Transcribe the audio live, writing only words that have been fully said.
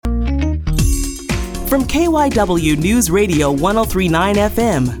From KYW News Radio 103.9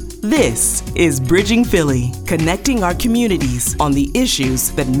 FM, this is Bridging Philly, connecting our communities on the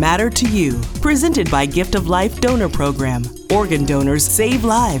issues that matter to you. Presented by Gift of Life Donor Program. Organ donors save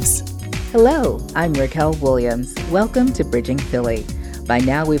lives. Hello, I'm Raquel Williams. Welcome to Bridging Philly. By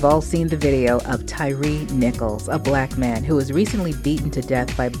now, we've all seen the video of Tyre Nichols, a black man who was recently beaten to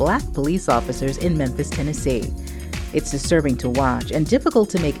death by black police officers in Memphis, Tennessee. It's disturbing to watch and difficult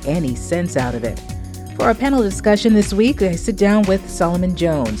to make any sense out of it. For our panel discussion this week, I sit down with Solomon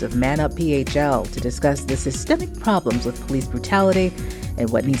Jones of Man Up PHL to discuss the systemic problems with police brutality and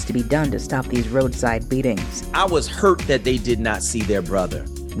what needs to be done to stop these roadside beatings. I was hurt that they did not see their brother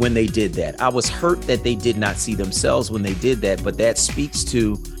when they did that. I was hurt that they did not see themselves when they did that, but that speaks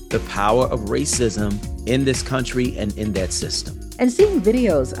to the power of racism in this country and in that system. And seeing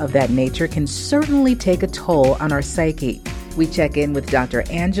videos of that nature can certainly take a toll on our psyche. We check in with Dr.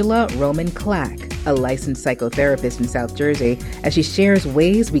 Angela Roman-Clack, a licensed psychotherapist in South Jersey, as she shares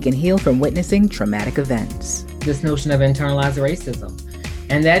ways we can heal from witnessing traumatic events. This notion of internalized racism,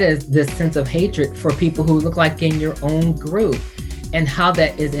 and that is this sense of hatred for people who look like in your own group, and how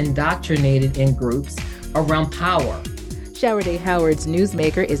that is indoctrinated in groups around power. Showerday Howard's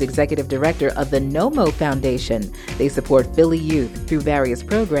newsmaker is executive director of the NOMO Foundation. They support Philly youth through various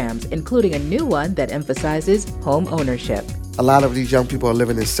programs, including a new one that emphasizes home ownership. A lot of these young people are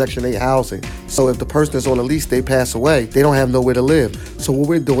living in Section 8 housing. So if the person is on a lease, they pass away, they don't have nowhere to live. So what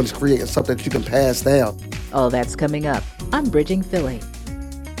we're doing is creating something that you can pass down. All that's coming up on Bridging Philly.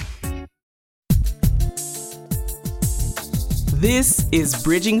 This is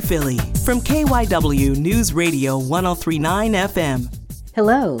Bridging Philly from KYW News Radio 103.9 FM.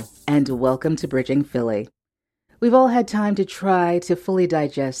 Hello, and welcome to Bridging Philly. We've all had time to try to fully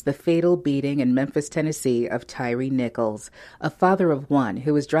digest the fatal beating in Memphis, Tennessee of Tyre Nichols, a father of one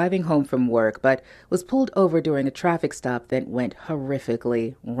who was driving home from work but was pulled over during a traffic stop that went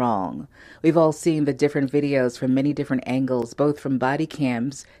horrifically wrong. We've all seen the different videos from many different angles, both from body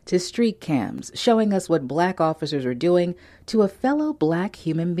cams to street cams, showing us what black officers are doing to a fellow black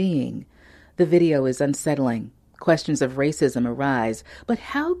human being. The video is unsettling. Questions of racism arise, but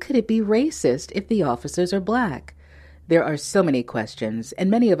how could it be racist if the officers are black? There are so many questions,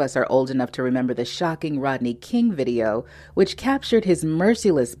 and many of us are old enough to remember the shocking Rodney King video, which captured his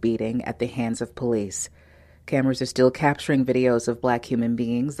merciless beating at the hands of police. Cameras are still capturing videos of black human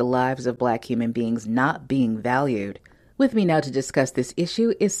beings, the lives of black human beings not being valued. With me now to discuss this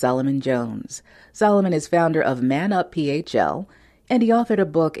issue is Solomon Jones. Solomon is founder of Man Up PHL, and he authored a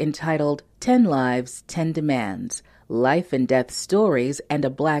book entitled 10 Lives, 10 Demands, Life and Death Stories and a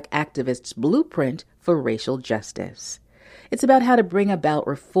Black Activist's Blueprint for Racial Justice. It's about how to bring about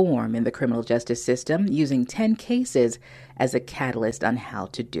reform in the criminal justice system using 10 cases as a catalyst on how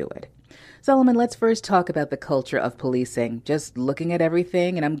to do it. Solomon, let's first talk about the culture of policing. Just looking at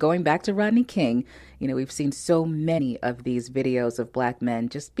everything, and I'm going back to Rodney King. You know, we've seen so many of these videos of black men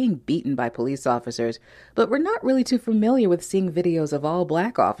just being beaten by police officers, but we're not really too familiar with seeing videos of all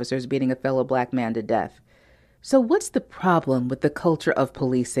black officers beating a fellow black man to death. So what's the problem with the culture of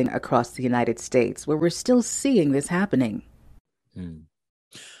policing across the United States, where we're still seeing this happening?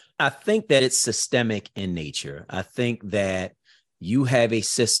 I think that it's systemic in nature. I think that you have a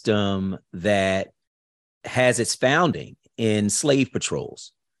system that has its founding in slave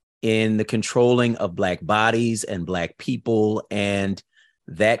patrols, in the controlling of black bodies and black people. And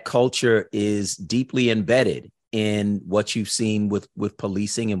that culture is deeply embedded in what you've seen with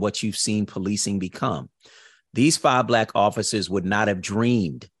policing and what you've seen policing become. These 5 black officers would not have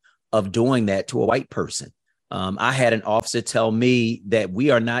dreamed of doing that to a white person. I had an officer tell me that we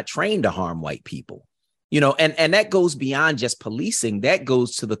are not trained to harm white people. You know, and that goes beyond just policing. That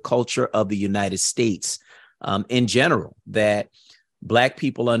goes to the culture of the United States in general, that black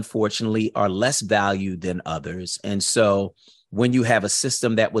people, unfortunately, are less valued than others. And so when you have a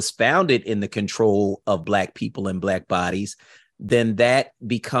system that was founded in the control of black people and black bodies, then that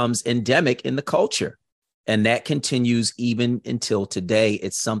becomes endemic in the culture. And that continues even until today.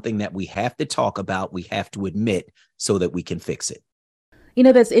 It's something that we have to talk about. We have to admit so that we can fix it. You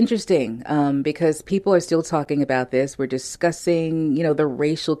know, that's interesting because people are still talking about this. We're discussing, the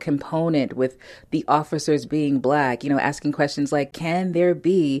racial component with the officers being black, asking questions like, can there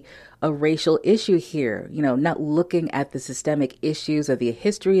be a racial issue here? Not looking at the systemic issues of the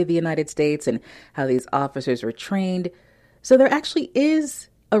history of the United States and how these officers were trained. So there actually is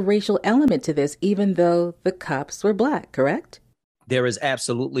a racial element to this, even though the cops were black, correct? There is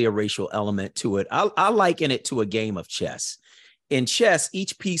absolutely a racial element to it. I liken it to a game of chess. In chess,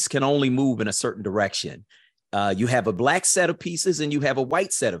 each piece can only move in a certain direction. You have a black set of pieces and you have a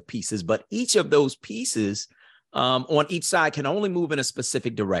white set of pieces, but each of those pieces on each side can only move in a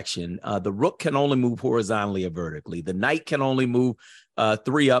specific direction. The rook can only move horizontally or vertically. The knight can only move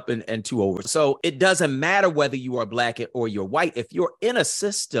 3 up and 2 over. So it doesn't matter whether you are black or you're white. If you're in a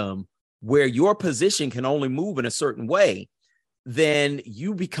system where your position can only move in a certain way, then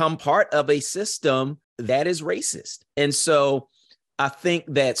you become part of a system that is racist. And so I think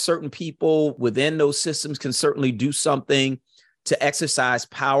that certain people within those systems can certainly do something to exercise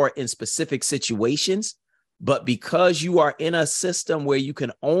power in specific situations. But because you are in a system where you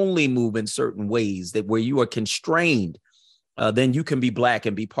can only move in certain ways, that where you are constrained, then you can be black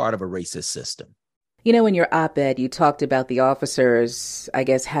and be part of a racist system. You know, in your op-ed, you talked about the officers, I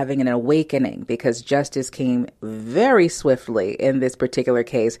guess, having an awakening because justice came very swiftly in this particular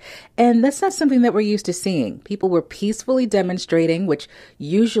case. And that's not something that we're used to seeing. People were peacefully demonstrating, which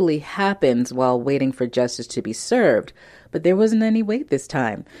usually happens while waiting for justice to be served. But there wasn't any wait this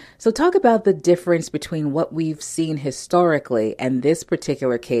time. So talk about the difference between what we've seen historically and this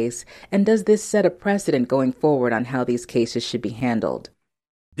particular case. And does this set a precedent going forward on how these cases should be handled?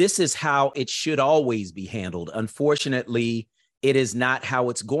 This is how it should always be handled. Unfortunately, it is not how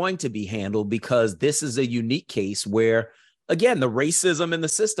it's going to be handled because this is a unique case where, again, the racism in the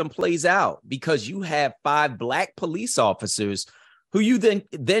system plays out because you have 5 black police officers who you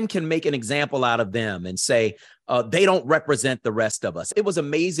then can make an example out of them and say, they don't represent the rest of us. It was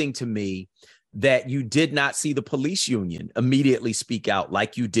amazing to me that you did not see the police union immediately speak out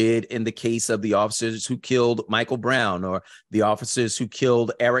like you did in the case of the officers who killed Michael Brown or the officers who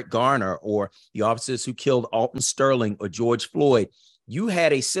killed Eric Garner or the officers who killed Alton Sterling or George Floyd. You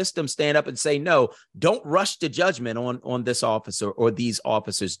had a system stand up and say, no, don't rush to judgment on this officer or these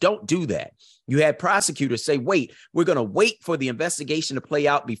officers. Don't do that. You had prosecutors say, wait, we're going to wait for the investigation to play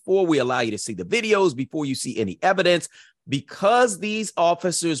out before we allow you to see the videos, before you see any evidence. Because these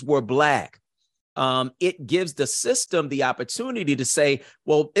officers were black, it gives the system the opportunity to say,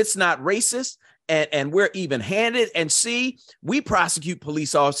 well, it's not racist and we're even handed. And see, we prosecute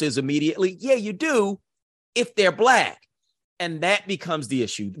police officers immediately. Yeah, you do if they're black. And that becomes the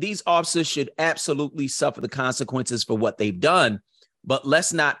issue. These officers should absolutely suffer the consequences for what they've done. But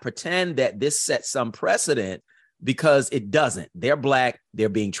let's not pretend that this sets some precedent because it doesn't. They're black. They're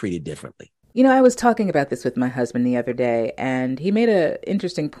being treated differently. You know, I was talking about this with my husband the other day, and he made an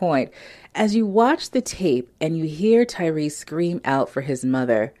interesting point. As you watch the tape and you hear Tyre scream out for his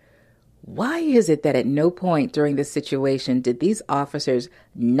mother, why is it that at no point during this situation did these officers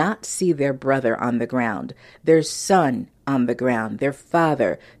not see their brother on the ground, their son on the ground, their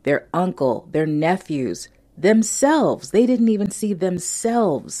father, their uncle, their nephews, themselves? They didn't even see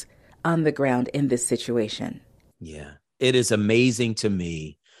themselves on the ground in this situation. Yeah, it is amazing to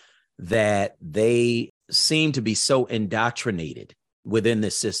me that they seem to be so indoctrinated within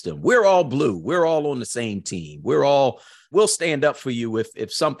this system. We're all blue. We're all on the same team. We'll stand up for you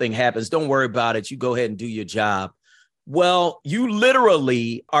if something happens. Don't worry about it. You go ahead and do your job. Well, you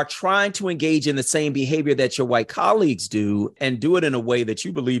literally are trying to engage in the same behavior that your white colleagues do and do it in a way that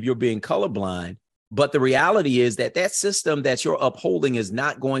you believe you're being colorblind. But the reality is that system that you're upholding is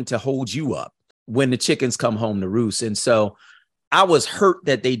not going to hold you up when the chickens come home to roost. And so I was hurt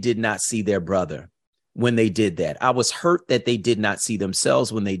that they did not see their brother when they did that. I was hurt that they did not see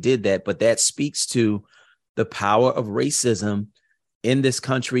themselves when they did that. But that speaks to the power of racism in this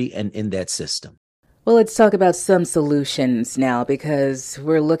country and in that system. Well, let's talk about some solutions now because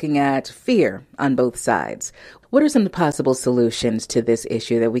we're looking at fear on both sides. What are some possible solutions to this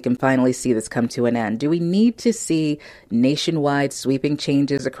issue that we can finally see this come to an end? Do we need to see nationwide sweeping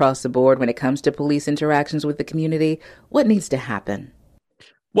changes across the board when it comes to police interactions with the community? What needs to happen?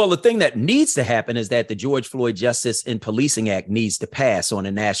 Well, the thing that needs to happen is that the George Floyd Justice in Policing Act needs to pass on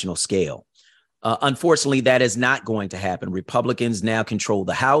a national scale. Unfortunately, that is not going to happen. Republicans now control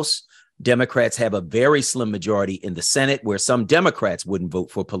the House. Democrats have a very slim majority in the Senate, where some Democrats wouldn't vote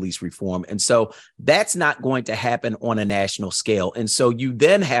for police reform. And so that's not going to happen on a national scale. And so you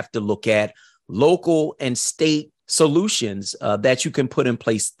then have to look at local and state solutions that you can put in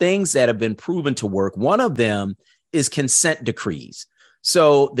place, things that have been proven to work. One of them is consent decrees.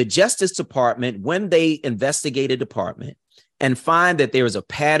 So the Justice Department, when they investigate a department and find that there is a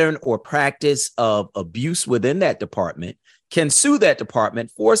pattern or practice of abuse within that department, can sue that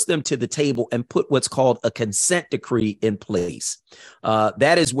department, force them to the table, and put what's called a consent decree in place.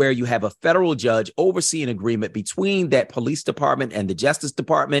 That is where you have a federal judge oversee an agreement between that police department and the Justice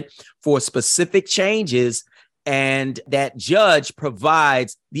Department for specific changes, and that judge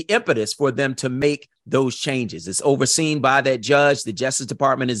provides the impetus for them to make those changes. It's overseen by that judge. The Justice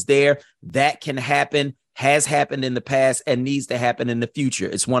Department is there. That can happen has happened in the past and needs to happen in the future.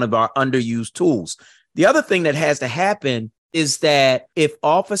 It's one of our underused tools. The other thing that has to happen is that if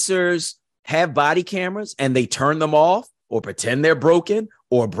officers have body cameras and they turn them off or pretend they're broken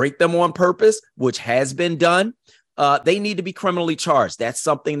or break them on purpose, which has been done, they need to be criminally charged. That's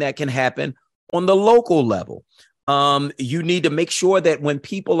something that can happen on the local level. You need to make sure that when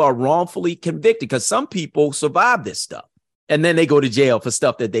people are wrongfully convicted, because some people survive this stuff and then they go to jail for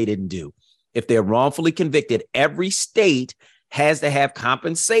stuff that they didn't do. If they're wrongfully convicted, every state has to have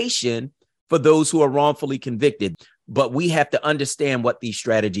compensation for those who are wrongfully convicted. But we have to understand what these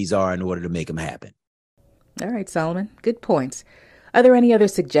strategies are in order to make them happen. All right, Solomon, good points. Are there any other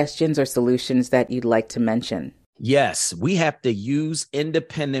suggestions or solutions that you'd like to mention? Yes, we have to use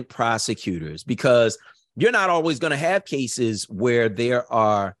independent prosecutors because you're not always going to have cases where there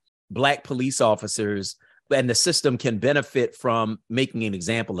are Black police officers and the system can benefit from making an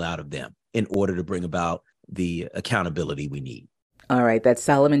example out of them in order to bring about the accountability we need. All right, that's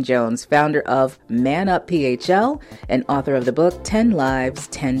Solomon Jones, founder of Man Up PHL and author of the book 10 Lives,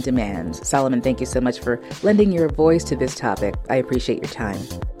 10 Demands. Solomon, thank you so much for lending your voice to this topic. I appreciate your time.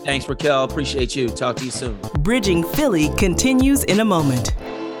 Thanks, Raquel. Appreciate you. Talk to you soon. Bridging Philly continues in a moment.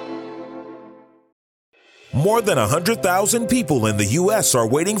 More than 100,000 people in the U.S. are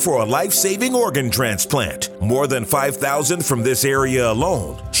waiting for a life-saving organ transplant. More than 5,000 from this area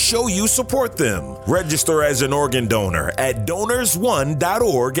alone. Show you support them. Register as an organ donor at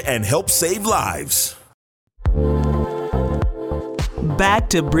DonorsOne.org and help save lives. Back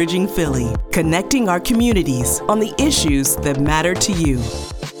to Bridging Philly, connecting our communities on the issues that matter to you.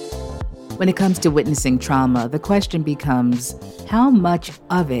 When it comes to witnessing trauma, the question becomes, how much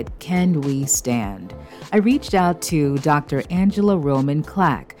of it can we stand? I reached out to Dr. Angela Roman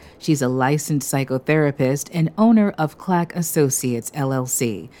Clack. She's a licensed psychotherapist and owner of Clack Associates,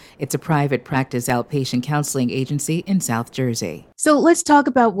 LLC. It's a private practice outpatient counseling agency in South Jersey. So let's talk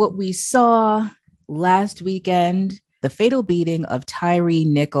about what we saw last weekend, the fatal beating of Tyre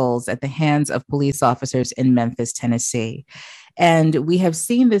Nichols at the hands of police officers in Memphis, Tennessee. And we have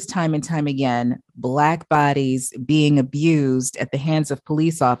seen this time and time again, Black bodies being abused at the hands of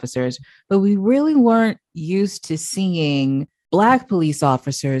police officers, but we really weren't used to seeing Black police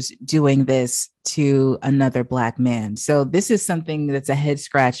officers doing this to another Black man. So this is something that's a head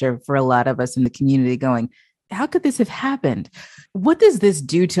scratcher for a lot of us in the community going, how could this have happened? What does this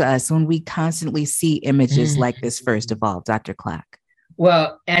do to us when we constantly see images like this, first of all, Dr. Clack?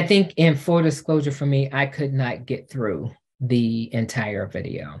 Well, I think in full disclosure for me, I could not get through the entire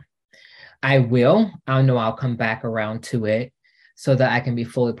video. I know I'll come back around to it so that I can be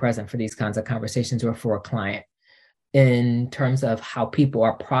fully present for these kinds of conversations or for a client. In terms of how people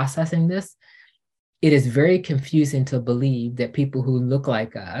are processing this, it is very confusing to believe that people who look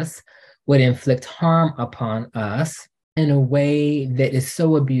like us would inflict harm upon us in a way that is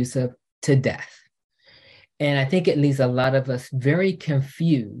so abusive to death. And I think it leaves a lot of us very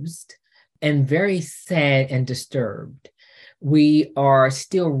confused and very sad and disturbed. We are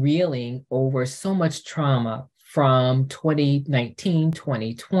still reeling over so much trauma from 2019,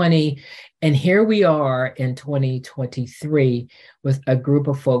 2020, and here we are in 2023 with a group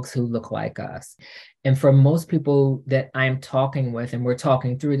of folks who look like us. And for most people that I'm talking with, and we're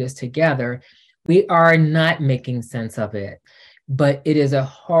talking through this together, we are not making sense of it, but it is a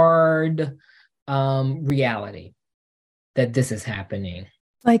hard reality that this is happening.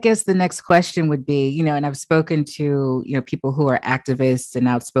 I guess the next question would be, and I've spoken to, people who are activists and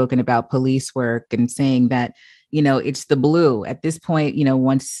outspoken about police work and saying that, it's the blue. At this point,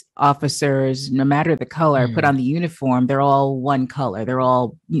 once officers, no matter the color, put on the uniform, they're all one color. They're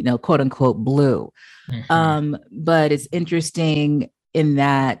all, quote unquote, blue. But it's interesting in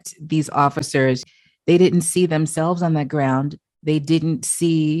that these officers, they didn't see themselves on that ground. They didn't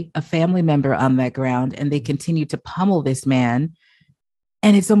see a family member on that ground, and they continued to pummel this man.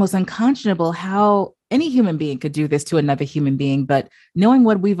 And it's almost unconscionable how any human being could do this to another human being. But knowing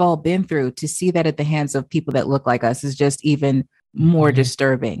what we've all been through, to see that at the hands of people that look like us is just even more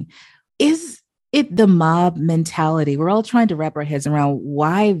disturbing. Is it the mob mentality? We're all trying to wrap our heads around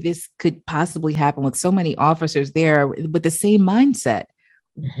why this could possibly happen with so many officers there with the same mindset.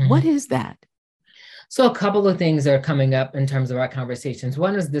 What is that? So a couple of things are coming up in terms of our conversations.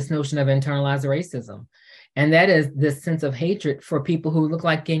 One is this notion of internalized racism. And that is this sense of hatred for people who look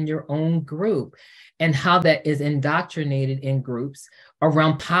like in your own group, and how that is indoctrinated in groups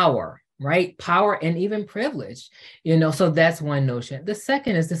around power, right? Power and even privilege, so that's one notion. The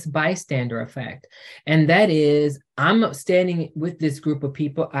second is this bystander effect. And that is, I'm standing with this group of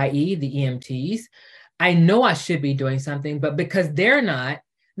people, i.e. the EMTs. I know I should be doing something, but because they're not,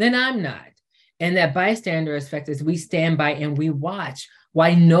 then I'm not. And that bystander effect is we stand by and we watch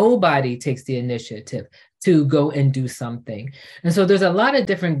why nobody takes the initiative to go and do something. And so there's a lot of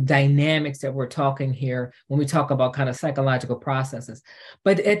different dynamics that we're talking here when we talk about kind of psychological processes.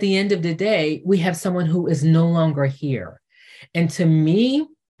 But at the end of the day, we have someone who is no longer here. And to me,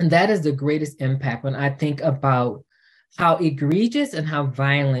 that is the greatest impact when I think about how egregious and how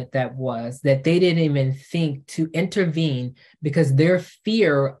violent that was, that they didn't even think to intervene because their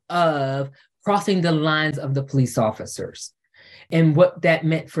fear of crossing the lines of the police officers and what that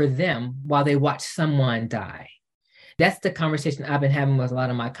meant for them while they watched someone die. That's the conversation I've been having with a lot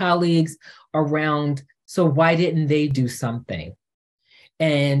of my colleagues around, so why didn't they do something?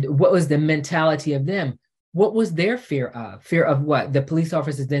 And what was the mentality of them? What was their fear of? Fear of what? The police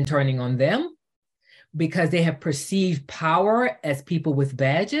officers then turning on them because they have perceived power as people with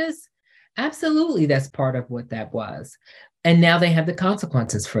badges? Absolutely, that's part of what that was. And now they have the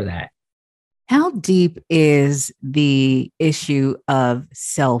consequences for that. How deep is the issue of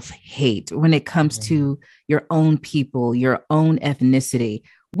self-hate when it comes to your own people, your own ethnicity?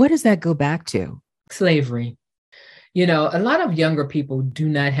 What does that go back to? Slavery. You know, a lot of younger people do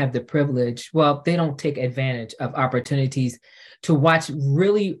not have the privilege. Well, they don't take advantage of opportunities to watch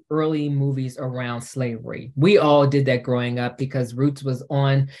really early movies around slavery. We all did that growing up because Roots was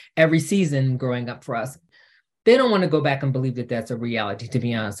on every season growing up for us. They don't want to go back and believe that that's a reality, to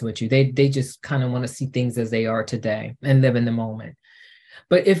be honest with you. They just kind of want to see things as they are today and live in the moment.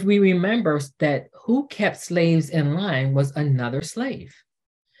 But if we remember that who kept slaves in line was another slave.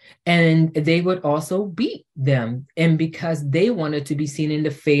 And they would also beat them. And because they wanted to be seen in the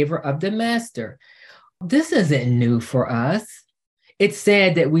favor of the master. This isn't new for us. It's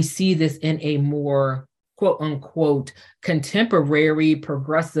sad that we see this in a more quote unquote contemporary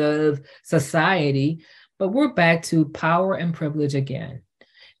progressive society. But we're back to power and privilege again.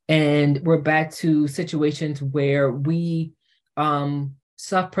 And we're back to situations where we,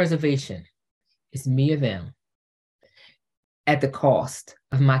 self-preservation is me or them at the cost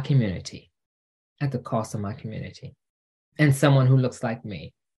of my community, and someone who looks like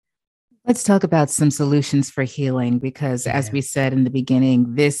me. Let's talk about some solutions for healing, because as we said in the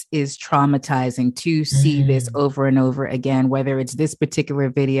beginning, this is traumatizing to see this over and over again, whether it's this particular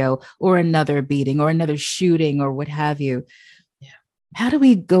video or another beating or another shooting or what have you. Yeah. How do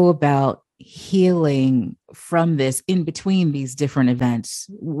we go about healing from this in between these different events?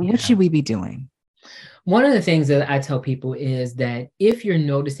 What should we be doing? One of the things that I tell people is that if you're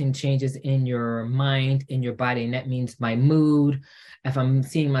noticing changes in your mind, in your body, and that means my mood, if I'm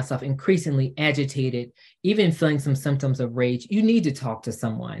seeing myself increasingly agitated, even feeling some symptoms of rage, you need to talk to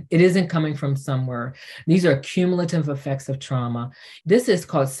someone. It isn't coming from somewhere. These are cumulative effects of trauma. This is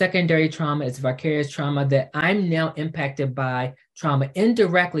called secondary trauma. It's vicarious trauma that I'm now impacted by trauma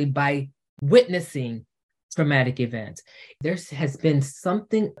indirectly by witnessing traumatic events. There has been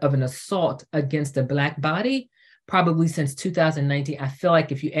something of an assault against the Black body, probably since 2019. I feel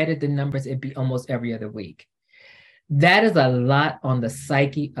like if you added the numbers, it'd be almost every other week. That is a lot on the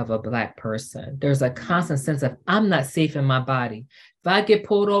psyche of a Black person. There's a constant sense of, I'm not safe in my body. If I get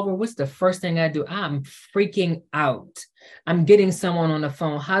pulled over, what's the first thing I do? I'm freaking out. I'm getting someone on the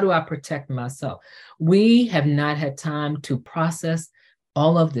phone. How do I protect myself? We have not had time to process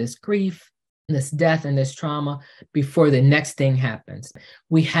all of this grief, this death, and this trauma before the next thing happens.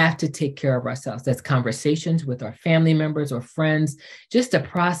 We have to take care of ourselves. That's conversations with our family members or friends, just to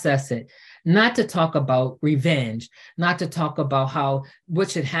process it. Not to talk about revenge, not to talk about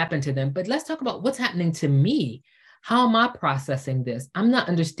what should happen to them, but let's talk about what's happening to me. How am I processing this? I'm not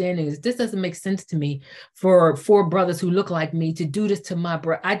understanding this. This doesn't make sense to me for 4 brothers who look like me to do this to my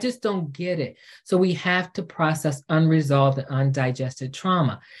brother. I just don't get it. So we have to process unresolved and undigested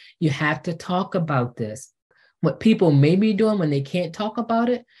trauma. You have to talk about this. What people may be doing when they can't talk about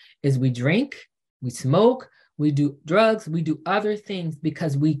it is we drink, we smoke, we do drugs, we do other things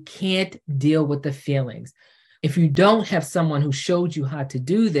because we can't deal with the feelings. If you don't have someone who showed you how to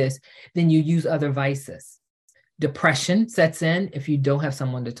do this, then you use other vices. Depression sets in if you don't have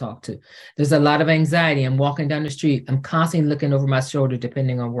someone to talk to. There's a lot of anxiety. I'm walking down the street. I'm constantly looking over my shoulder,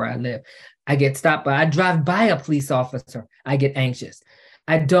 depending on where I live. I get stopped by, I drive by a police officer. I get anxious.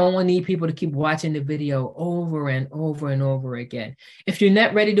 I don't need people to keep watching the video over and over and over again. If you're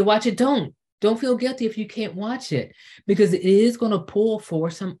not ready to watch it, don't feel guilty if you can't watch it, because it is going to pull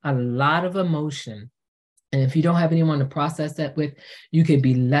forth a lot of emotion. And if you don't have anyone to process that with, you could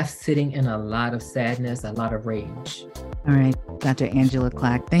be left sitting in a lot of sadness, a lot of rage. All right, Dr. Angela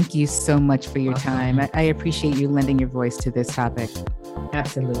Clack, thank you so much for your time. I appreciate you lending your voice to this topic.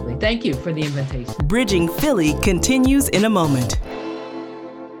 Absolutely. Thank you for the invitation. Bridging Philly continues in a moment.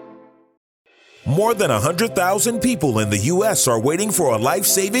 More than 100,000 people in the U.S. are waiting for a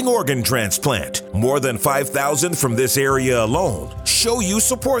life-saving organ transplant. More than 5,000 from this area alone. Show you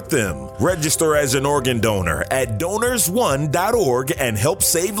support them. Register as an organ donor at donors1.org and help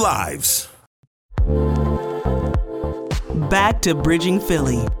save lives. Back to Bridging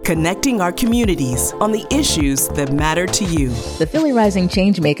Philly, connecting our communities on the issues that matter to you. The Philly Rising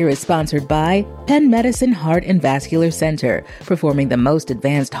Changemaker is sponsored by Penn Medicine Heart and Vascular Center, performing the most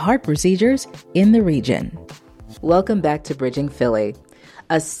advanced heart procedures in the region. Welcome back to Bridging Philly.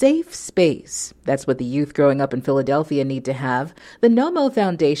 A safe space. That's what the youth growing up in Philadelphia need to have. The NOMO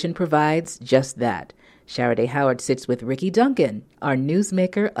Foundation provides just that. Sharaday Howard sits with Ricky Duncan, our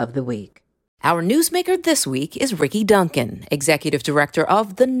newsmaker of the week. Our newsmaker this week is Ricky Duncan, Executive Director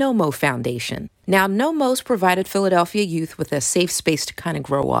of the NOMO Foundation. Now, NOMO's provided Philadelphia youth with a safe space to kind of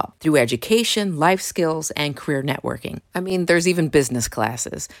grow up through education, life skills, and career networking. I mean, there's even business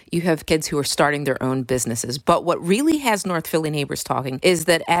classes. You have kids who are starting their own businesses. But what really has North Philly neighbors talking is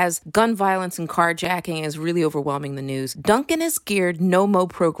that as gun violence and carjacking is really overwhelming the news, Duncan has geared NOMO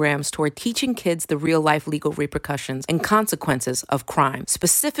programs toward teaching kids the real-life legal repercussions and consequences of crime,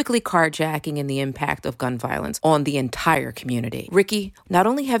 specifically carjacking and the impact of gun violence on the entire community. Ricky, not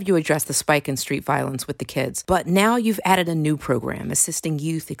only have you addressed the spike in street violence with the kids, but now you've added a new program assisting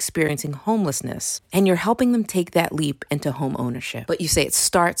youth experiencing homelessness, and you're helping them take that leap into home ownership. But you say it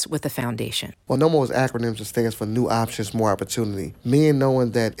starts with the foundation. Well, NOMO's acronyms and stands for New Options, More Opportunity. Me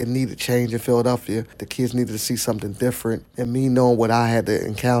knowing that it needed change in Philadelphia, the kids needed to see something different, and me knowing what I had to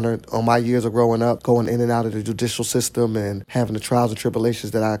encounter on my years of growing up, going in and out of the judicial system and having the trials and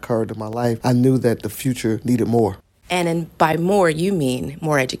tribulations that I occurred in my life, I knew that the future needed more. And by more, you mean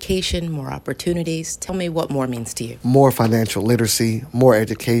more education, more opportunities. Tell me what more means to you. More financial literacy, more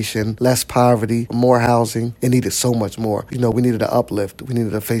education, less poverty, more housing. It needed so much more. You know, we needed an uplift. We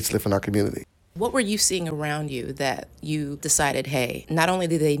needed a facelift in our community. What were you seeing around you that you decided, hey, not only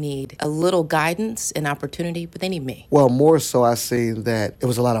do they need a little guidance and opportunity, but they need me? Well, more so I seen that it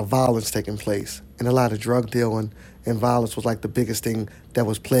was a lot of violence taking place and a lot of drug dealing, and violence was like the biggest thing that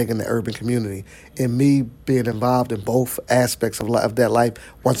was plaguing the urban community. And me being involved in both aspects of that life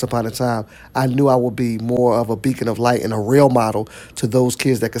once upon a time, I knew I would be more of a beacon of light and a real model to those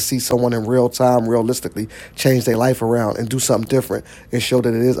kids that could see someone in real time, realistically, change their life around and do something different and show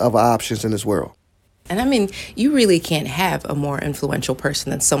that it is other options in this world. And I mean, you really can't have a more influential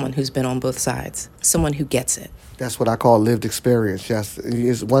person than someone who's been on both sides, someone who gets it. That's what I call lived experience. Yes,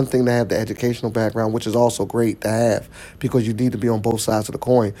 it's one thing to have the educational background, which is also great to have because you need to be on both sides of the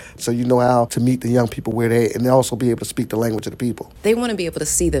coin. So you know how to meet the young people where they and also be able to speak the language of the people. They want to be able to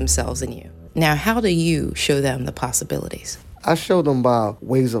see themselves in you. Now, how do you show them the possibilities? I show them by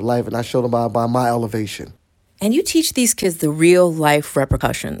ways of life, and I show them by my elevation. And you teach these kids the real life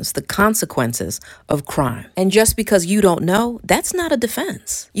repercussions, the consequences of crime. And just because you don't know, that's not a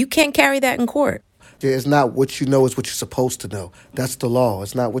defense. You can't carry that in court. Yeah, it's not what you know, it's what you're supposed to know. That's the law.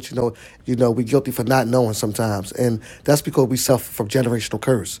 It's not what you know. You know, we're guilty for not knowing sometimes. And that's because we suffer from generational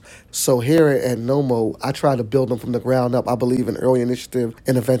curse. So here at NOMO, I try to build them from the ground up. I believe in early initiative,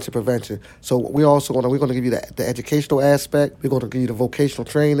 intervention, prevention. So we're going to give you the educational aspect. We're going to give you the vocational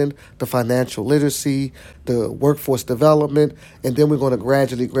training, the financial literacy, the workforce development, and then we're going to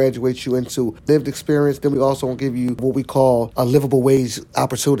gradually graduate you into lived experience. Then we also going to give you what we call a livable wage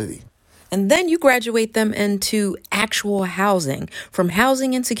opportunity. And then you graduate them into actual housing. From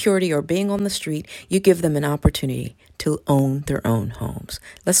housing insecurity or being on the street, you give them an opportunity to own their own homes.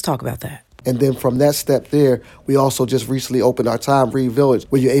 Let's talk about that. And then from that step there, we also just recently opened our Time Reed Village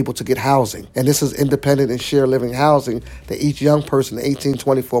where you're able to get housing. And this is independent and shared living housing that each young person, 18,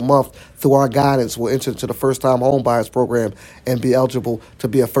 24 months, through our guidance will enter into the first-time home buyers program and be eligible to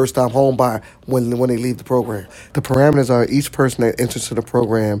be a first-time home buyer when they leave the program. The parameters are each person that enters to the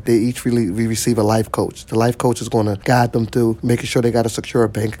program, they each receive a life coach. The life coach is going to guide them through making sure they got a secure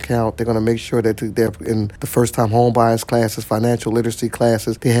bank account. They're going to make sure that they're in the first-time home buyers classes, financial literacy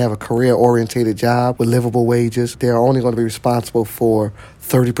classes. They have a career-orientated job with livable wages. They're only going to be responsible for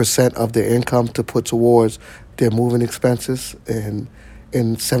 30% of their income to put towards their moving expenses, and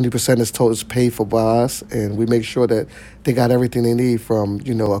 70% is paid for by us, and we make sure that they got everything they need from,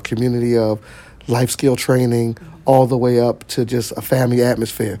 a community of life skill training all the way up to just a family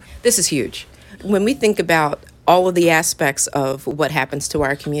atmosphere. This is huge. When we think about all of the aspects of what happens to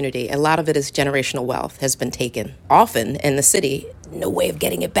our community, a lot of it is generational wealth has been taken. Often in the city, no way of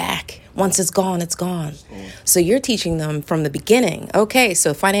getting it back. Once it's gone, it's gone. So you're teaching them from the beginning, okay,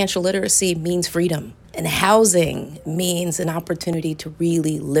 so financial literacy means freedom. And housing means an opportunity to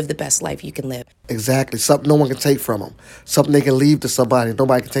really live the best life you can live. Exactly. Something no one can take from them. Something they can leave to somebody.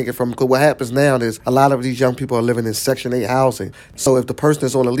 Nobody can take it from them. Because what happens now is a lot of these young people are living in Section 8 housing. So if the person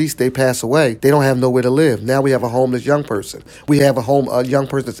is on a lease, they pass away, they don't have nowhere to live. Now we have a homeless young person. We have a young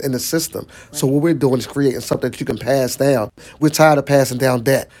person that's in the system. So what we're doing is creating something that you can pass down. We're tired of passing down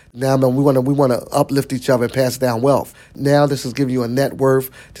debt. Now, man, we want to uplift each other and pass down wealth. Now this is giving you a net worth.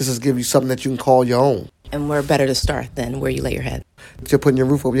 This is giving you something that you can call your own. And where better to start than where you lay your head? You're putting your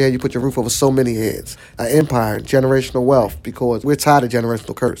roof over your head, you put your roof over so many heads. An empire, generational wealth, because we're tired of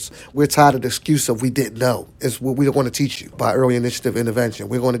generational curse. We're tired of the excuse of we didn't know. It's what we want to teach you by early initiative intervention.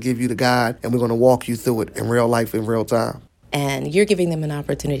 We're going to give you the guide, and we're going to walk you through it in real life, in real time. And you're giving them an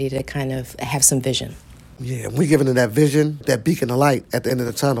opportunity to kind of have some vision. Yeah, we're giving them that vision, that beacon of light at the end of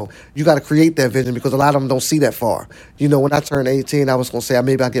the tunnel. You got to create that vision because a lot of them don't see that far. You know, when I turned 18, I was going to say,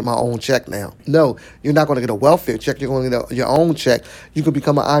 maybe I'll get my own check now. No, you're not going to get a welfare check. You're going to get your own check. You could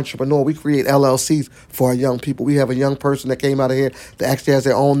become an entrepreneur. We create LLCs for our young people. We have a young person that came out of here that actually has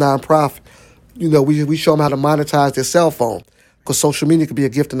their own nonprofit. You know, we show them how to monetize their cell phone. Because social media could be a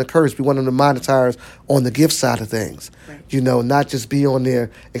gift and a curse. We want them to monetize on the gift side of things. Right. You know, not just be on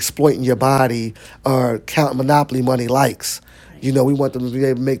there exploiting your body or counting Monopoly money likes. Right. You know, we want them to be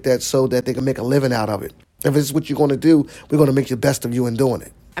able to make that so that they can make a living out of it. If it's what you're going to do, we're going to make the best of you in doing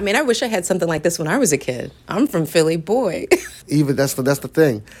it. I mean, I wish I had something like this when I was a kid. I'm from Philly, boy. Even that's the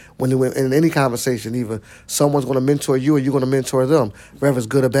thing. When in any conversation, either someone's going to mentor you or you're going to mentor them, whether it's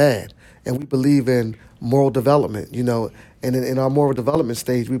good or bad. And we believe in moral development, you know. And in our moral development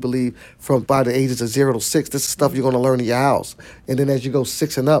stage, we believe from by the ages of 0 to 6, this is stuff you're going to learn in your house. And then as you go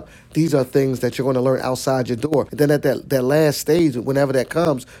 6 and up, these are things that you're going to learn outside your door. And then at that last stage, whenever that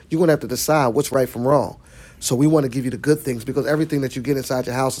comes, you're going to have to decide what's right from wrong. So we want to give you the good things because everything that you get inside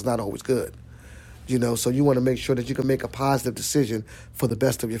your house is not always good. You know, so you want to make sure that you can make a positive decision for the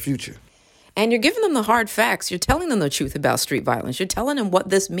best of your future. And you're giving them the hard facts. You're telling them the truth about street violence. You're telling them what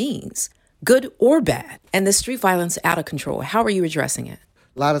this means, good or bad. And the street violence out of control. How are you addressing it?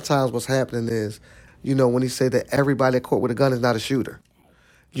 A lot of times what's happening is, you know, when you say that everybody that caught with a gun is not a shooter.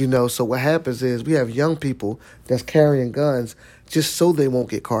 You know, so what happens is we have young people that's carrying guns just so they won't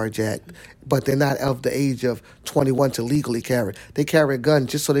get carjacked, but they're not of the age of 21 to legally carry. They carry a gun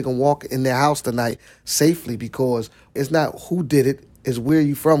just so they can walk in their house tonight safely because it's not who did it, it's where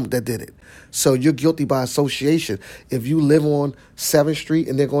you from that did it. So you're guilty by association. If you live on 7th Street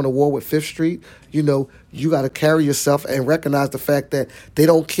and they're going to war with 5th Street, you know, you got to carry yourself and recognize the fact that they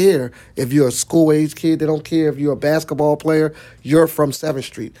don't care if you're a school-age kid. They don't care if you're a basketball player. You're from 7th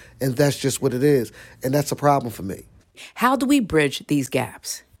Street, and that's just what it is. And that's a problem for me. How do we bridge these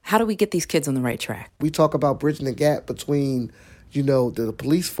gaps? How do we get these kids on the right track? We talk about bridging the gap between, you know, the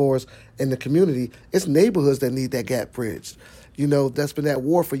police force and the community. It's neighborhoods that need that gap bridged. You know, that's been at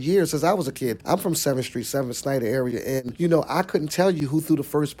war for years since I was a kid. I'm from 7th Street, 7th Snyder area. And, you know, I couldn't tell you who threw the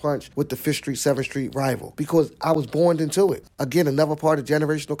first punch with the 5th Street, 7th Street rival because I was born into it. Again, another part of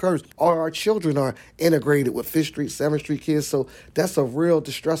generational curse. All our children are integrated with 5th Street, 7th Street kids. So that's a real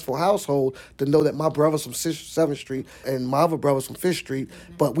distressful household to know that my brother's from 7th Street and my other brother's from 5th Street,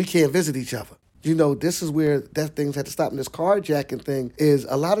 but we can't visit each other. You know, this is where that things had to stop. And this carjacking thing is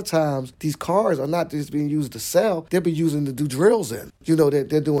a lot of times these cars are not just being used to sell. They're being used to do drills in. You know,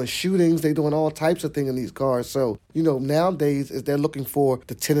 they're doing shootings. They're doing all types of things in these cars. So, you know, nowadays is they're looking for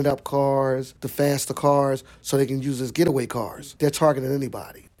the tinted up cars, the faster cars, so they can use as getaway cars. They're targeting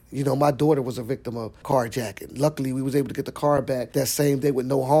anybody. You know, my daughter was a victim of carjacking. Luckily, we was able to get the car back that same day with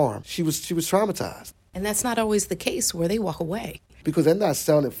no harm. She was traumatized. And that's not always the case where they walk away. Because they're not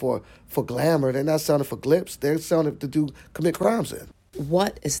selling it for glamour. They're not selling it for glips. They're selling it to commit crimes in.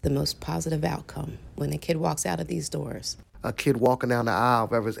 What is the most positive outcome when a kid walks out of these doors? A kid walking down the aisle,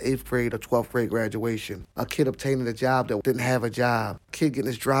 whether it's 8th grade or 12th grade graduation. A kid obtaining a job that didn't have a job. A kid getting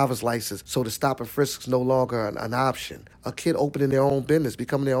his driver's license so the stop and frisk is no longer an option. A kid opening their own business,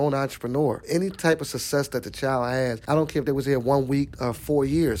 becoming their own entrepreneur. Any type of success that the child has, I don't care if they was here 1 week or 4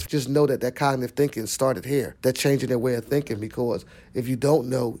 years, just know that that cognitive thinking started here. They're changing their way of thinking because if you don't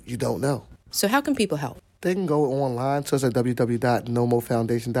know, you don't know. So how can people help? They can go online to us at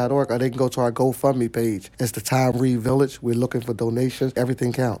www.nomofoundation.org or they can go to our GoFundMe page. It's the Tyre Village. We're looking for donations.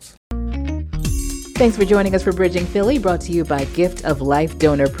 Everything counts. Thanks for joining us for Bridging Philly, brought to you by Gift of Life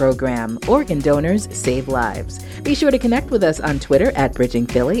Donor Program. Organ donors save lives. Be sure to connect with us on Twitter at Bridging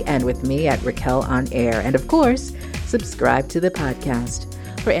Philly and with me at Raquel on Air. And of course, subscribe to the podcast.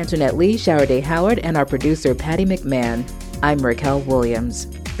 For Antoinette Lee, Shower Day Howard, and our producer Patty McMahon, I'm Raquel Williams.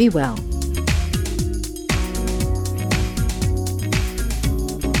 Be well.